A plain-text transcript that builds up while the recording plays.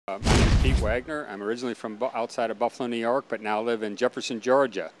My name is Pete Wagner. I'm originally from outside of Buffalo, New York, but now live in Jefferson,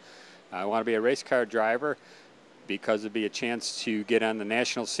 Georgia. I want to be a race car driver because it'd be a chance to get on the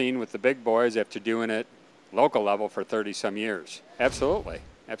national scene with the big boys after doing it local level for 30-some years. Absolutely.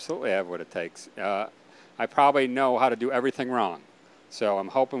 Absolutely I have what it takes. I probably know how to do everything wrong. So I'm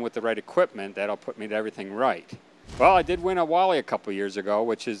hoping with the right equipment that'll put me to everything right. Well, I did win a Wally a couple years ago,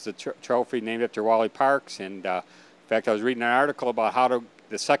 which is the trophy named after Wally Parks. And in fact, I was reading an article about how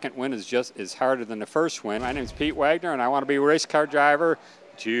the second win is harder than the first win. My name is Pete Wagner, and I want to be a race car driver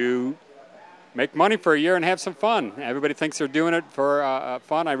to make money for a year and have some fun. Everybody thinks they're doing it for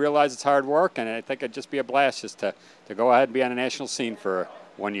fun. I realize it's hard work, and I think it'd just be a blast just to go ahead and be on a national scene for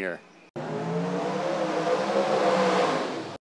 1 year.